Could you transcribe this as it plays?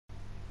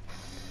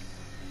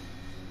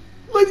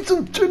Ladies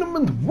and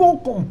gentlemen,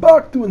 welcome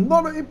back to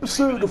another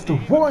episode of the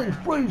Ryan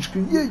Rage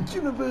Create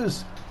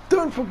Universe.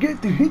 Don't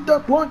forget to hit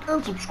that like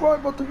and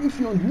subscribe button if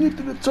you're new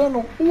to the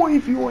channel or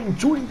if you are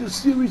enjoying the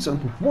series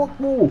and want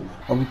more.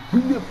 I would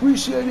really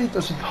appreciate it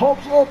as it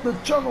helps out the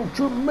channel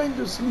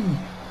tremendously.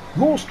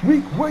 Last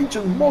week, Rage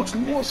and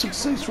Moxley was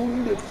successful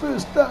in their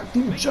first tag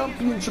team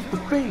championship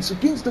defense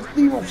against the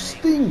team of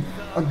Sting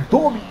and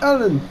Darby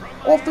Allin.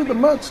 After the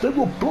match, they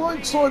were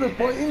blindsided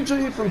by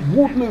MJF and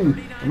Wardlow,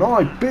 and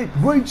I bet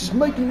Rage is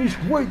making his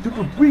way to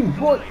the ring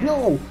right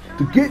now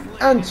to get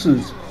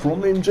answers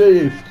from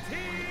MJF.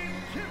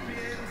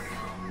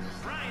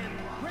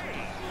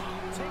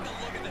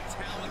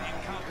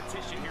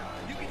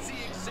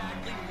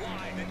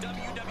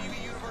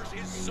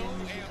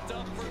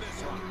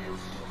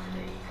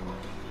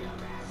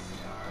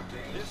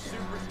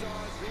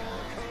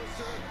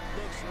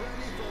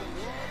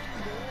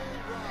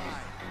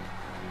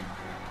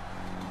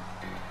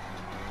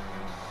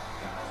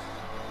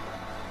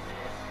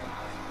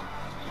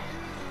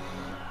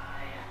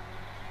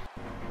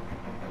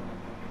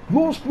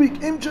 Last week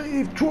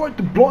MJF tried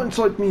to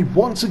blindside me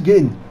once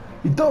again.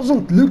 It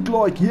doesn't look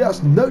like he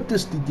has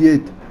noticed it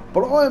yet,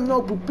 but I am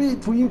now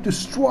prepared for him to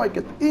strike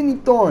at any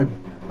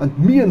time. And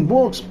me and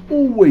Mox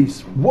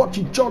always watch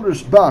each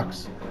other's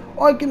backs.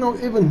 I can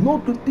however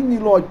not continue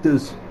like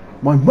this.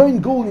 My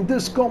main goal in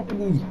this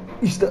company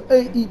is the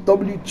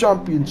AEW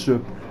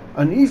Championship,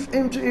 and if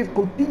MJF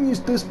continues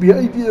this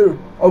behavior,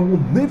 I will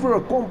never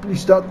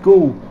accomplish that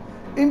goal.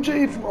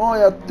 MJF and I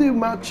had 2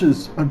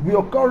 matches and we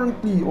are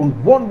currently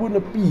on 1 win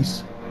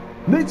apiece.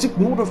 Let's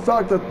ignore the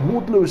fact that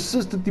Wardlow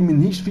assisted him in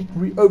his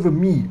victory over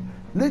me.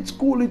 Let's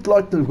call it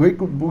like the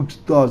record books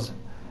does.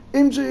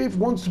 MJF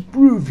wants to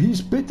prove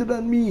he's better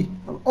than me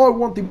and I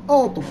want him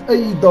out of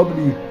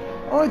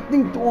AEW. I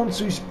think the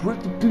answer is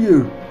pretty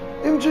clear.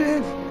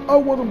 MJF, I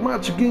want a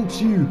match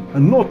against you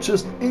and not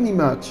just any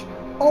match.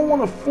 I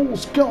want a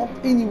Falls Count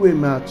Anywhere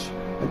match,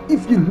 and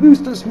if you lose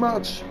this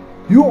match,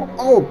 you're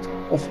out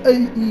of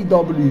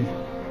AEW.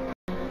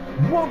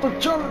 What a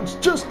challenge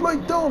just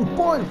laid down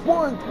by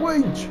Ryan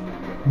Rage.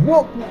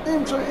 What will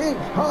MJF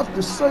have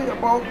to say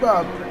about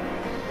that?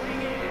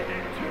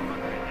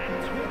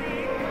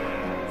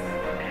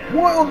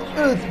 Why on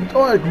earth would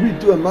I agree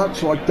to a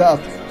match like that?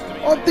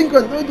 I think I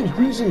know the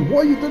reason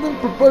why you didn't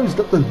propose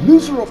that the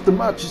loser of the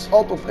match is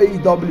out of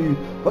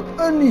AEW, but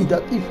only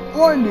that if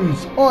I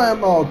lose, I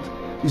am out.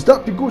 Is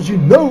that because you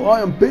know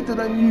I am better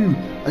than you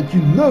and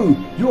you know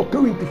you are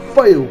going to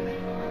fail?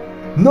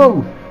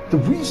 No, the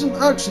reason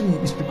actually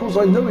is because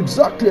I know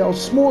exactly how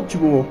smart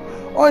you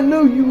are. I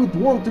know you would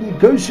want to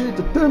negotiate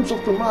the terms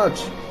of the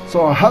match,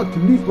 so I had to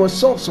leave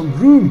myself some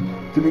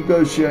room to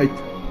negotiate.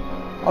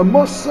 I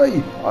must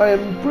say, I am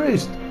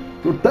impressed.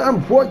 You're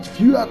damn right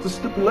if you add a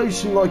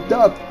stipulation like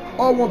that.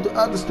 I want to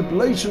add a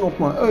stipulation of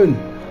my own,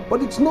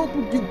 but it's not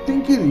what you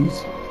think it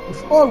is.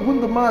 If I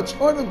win the match,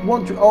 I don't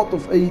want you out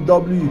of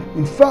AEW.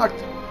 In fact,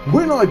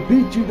 when I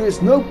beat you,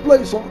 there's no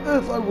place on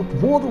earth I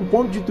would rather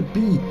want you to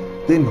be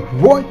than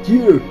right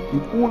here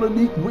in All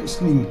Elite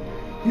Wrestling.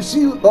 You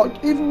see,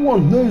 like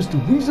everyone knows, the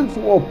reason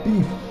for our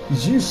beef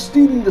is you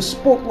stealing the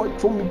spotlight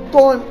from me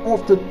time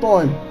after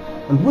time.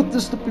 And with the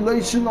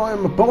stipulation I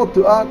am about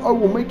to add, I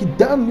will make it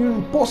damn near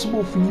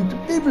impossible for you to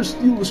ever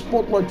steal the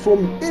spotlight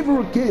from me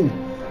ever again.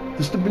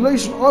 The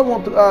stipulation I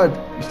want to add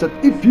is that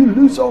if you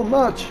lose our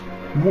match,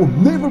 you will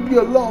never be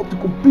allowed to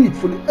compete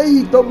for the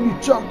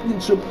AEW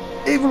Championship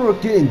ever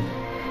again.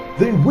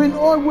 Then when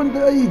I win the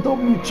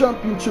AEW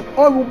Championship,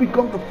 I will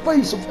become the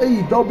face of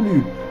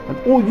AEW, and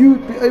all you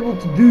would be able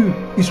to do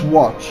is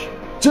watch.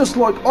 Just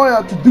like I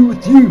had to do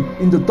with you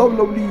in the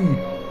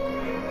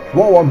WWE.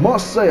 Well, I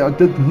must say I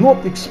did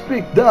not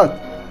expect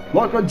that.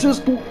 Like I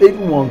just told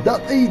everyone,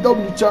 that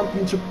AEW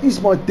Championship is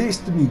my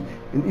destiny,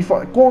 and if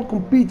I can't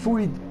compete for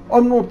it,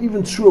 I'm not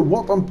even sure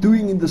what I'm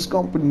doing in this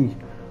company.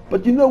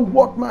 But you know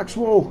what,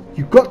 Maxwell?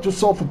 You got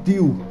yourself a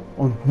deal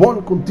on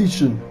one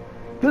condition.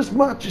 This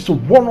match is a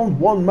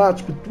one-on-one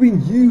match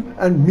between you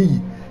and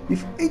me.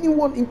 If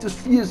anyone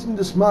interferes in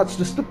this match,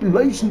 the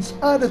stipulations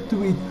added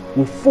to it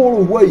will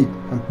fall away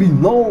and be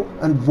null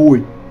and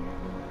void.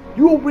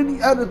 You already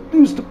added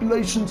 2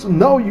 stipulations and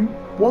now you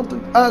want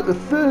to add a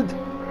 3rd?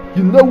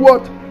 You know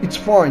what? It's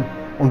fine,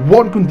 on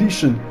one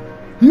condition.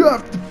 You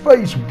have to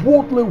face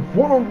Wardlow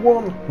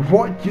one-on-one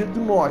right here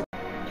tonight.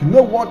 You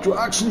know what, you're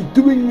actually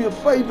doing me a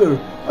favor.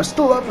 I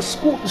still have a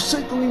score to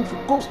settle in for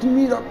costing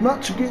me that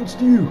match against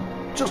you.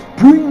 Just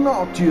bring him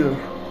out here.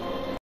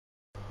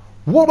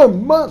 What a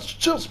match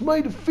just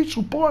made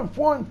official by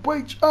Ryan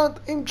Rage and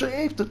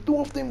MJF. The 2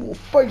 of them will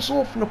face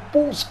off in a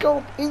Falls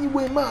Count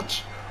Anywhere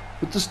match,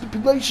 with the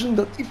stipulation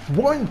that if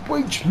Ryan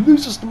Rage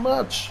loses the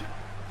match,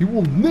 he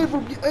will never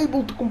be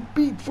able to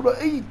compete for the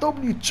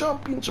AEW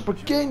Championship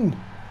again.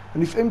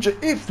 And if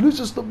MJF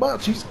loses the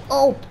match, he's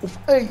out of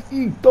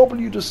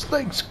AEW. The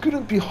stakes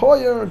couldn't be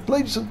higher, and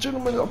ladies and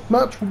gentlemen, that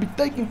match will be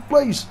taking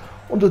place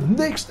on the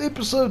next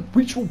episode,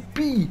 which will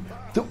be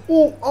the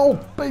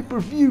all-out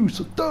pay-per-view,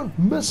 so don't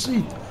miss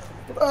it.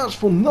 But as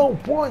for now,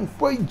 Ryan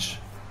Rage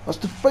has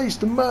to face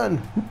the man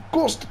who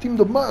costed him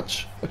the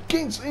match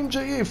against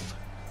MJF.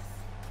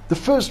 The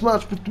first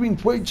match between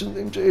Wage and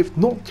MJF,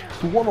 not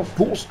the one of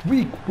last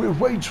week where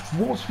Wage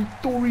was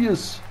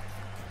victorious.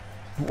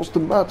 It was the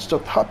match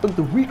that happened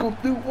a week or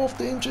two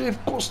after MJF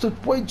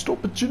costed Wage the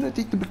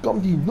opportunity to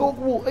become the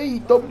inaugural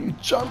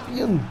AEW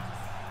champion.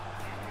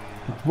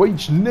 But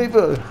Wage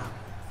never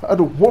had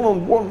a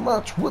one-on-one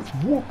match with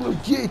Wardlow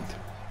yet,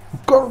 who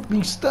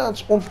currently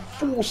stands on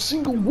 4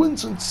 single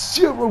wins and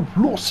 0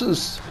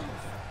 losses.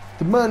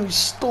 The man is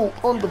still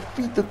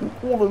undefeated in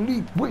All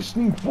Elite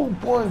Wrestling. Will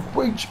Brian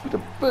Wage be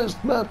the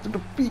first man to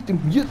defeat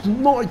him yet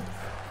tonight,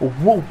 or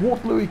will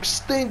Wardlow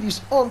extend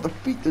his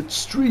undefeated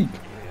streak?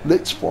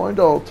 Let's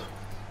find out.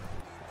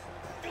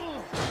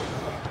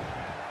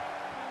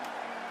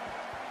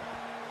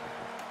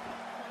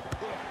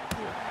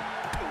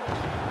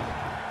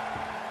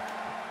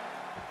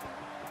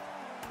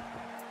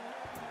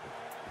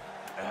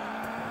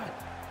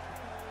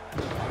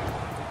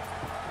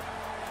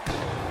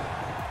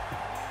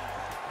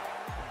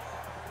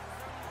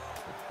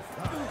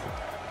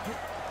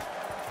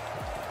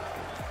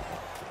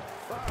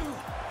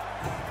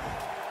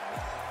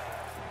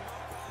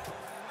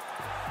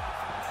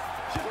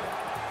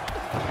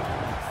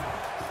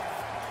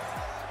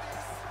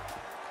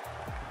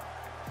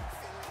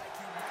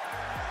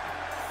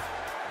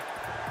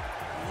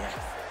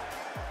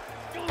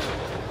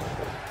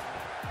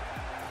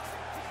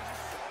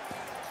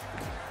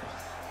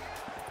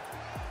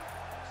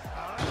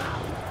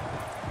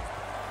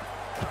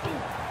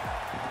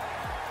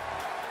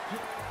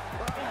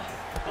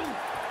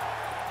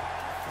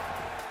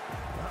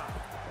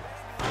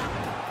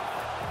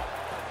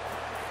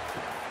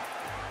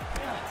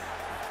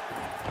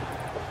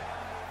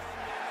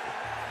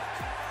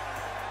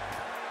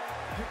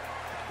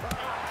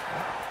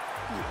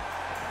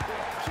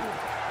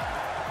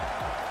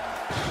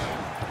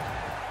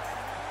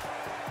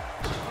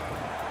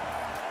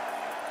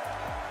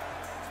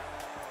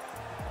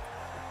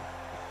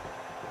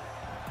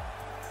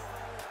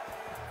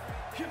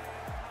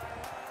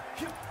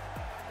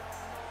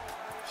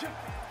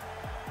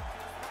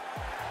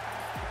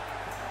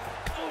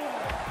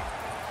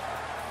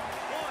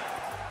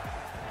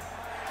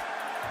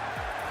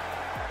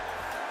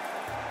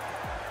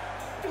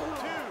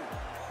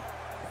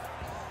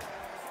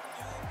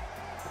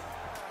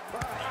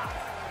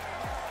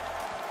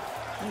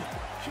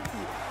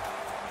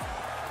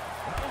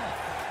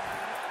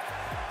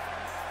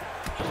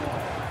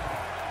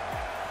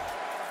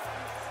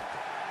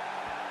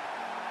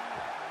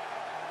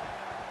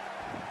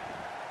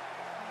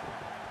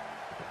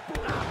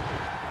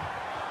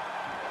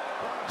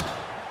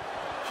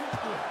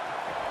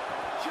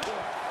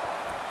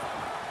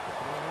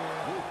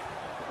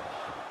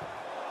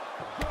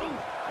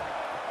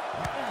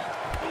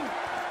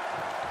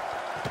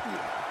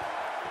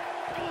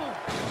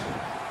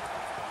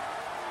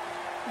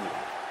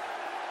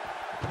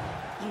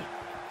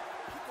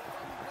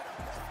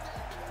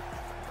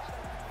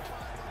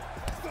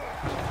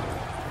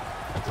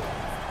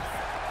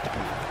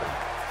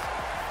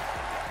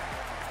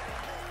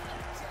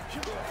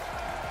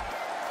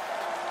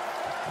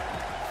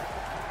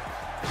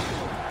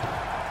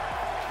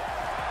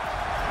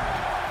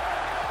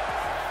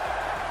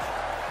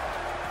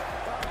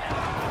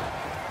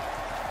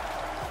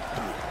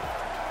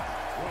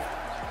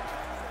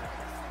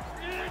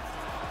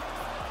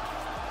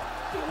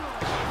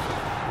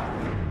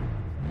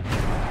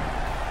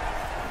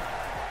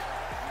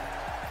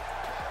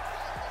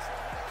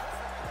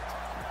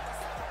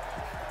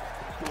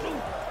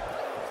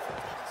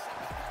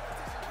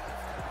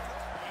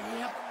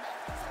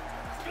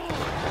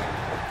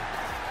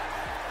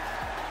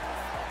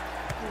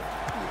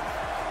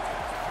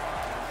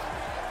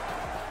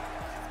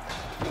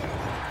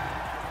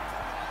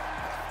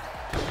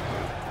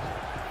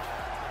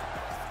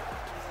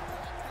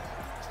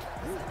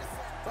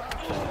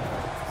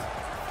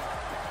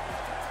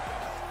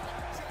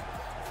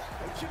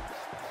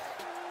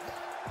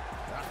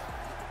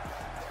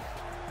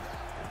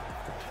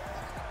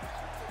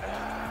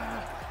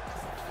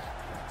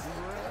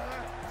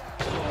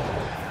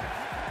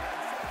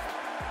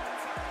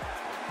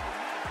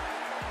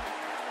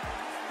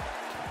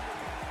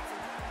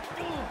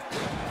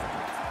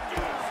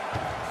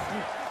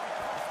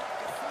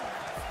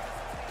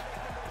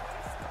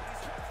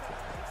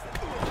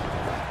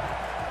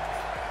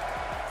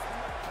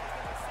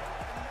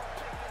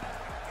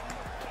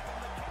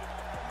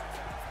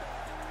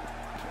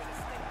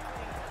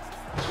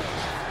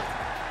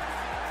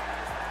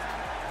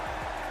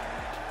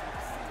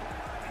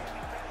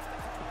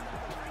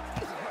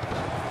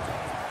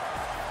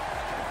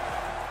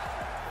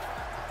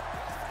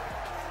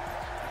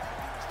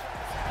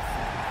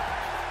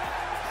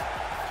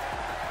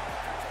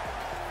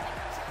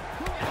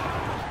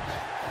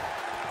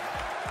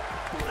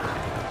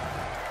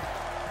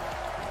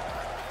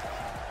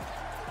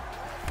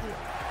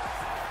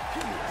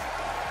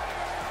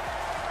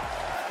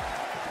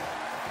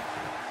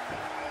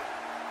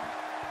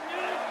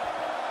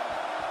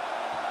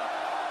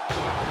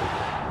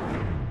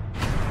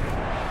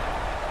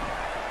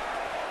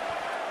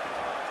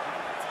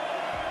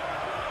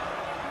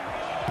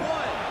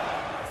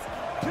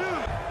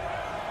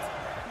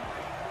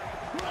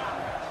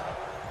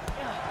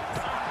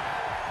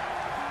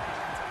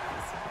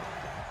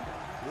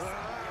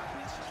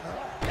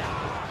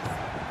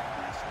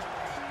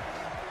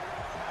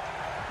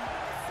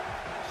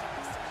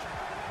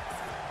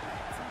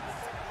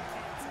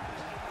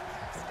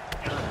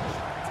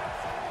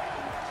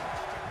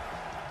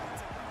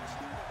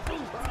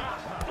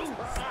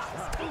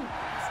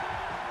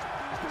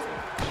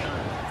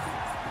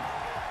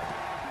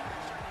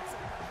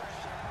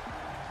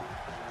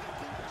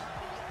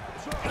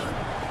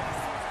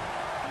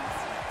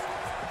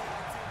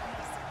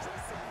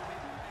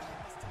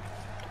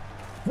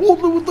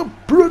 Wardlow with a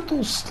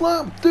brutal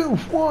slam to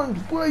Ryan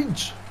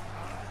Page.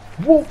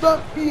 Will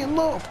that be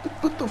enough to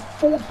put the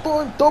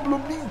 4-time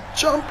WWE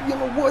champion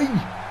away?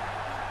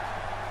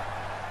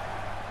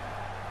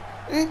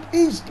 It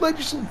is,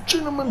 ladies and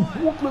gentlemen,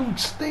 Wardlow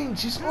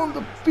extends his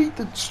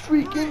undefeated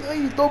streak in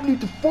AEW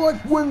to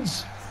 5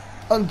 wins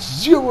and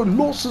 0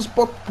 losses,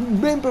 but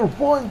remember,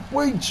 Ryan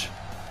Page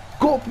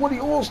got what he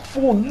asked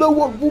for. No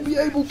one will be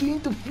able to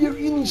interfere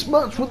in his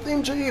match with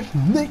MJF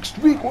next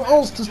week, or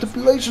else the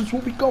stipulations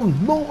will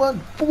become null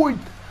and void.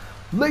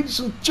 Ladies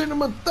and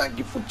gentlemen, thank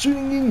you for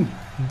tuning in.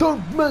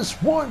 Don't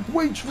miss Ryan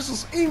Page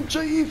vs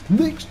MJF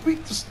next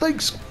week. The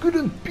stakes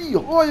couldn't be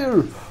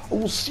higher. I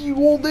will see you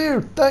all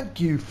there. Thank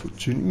you for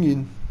tuning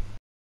in.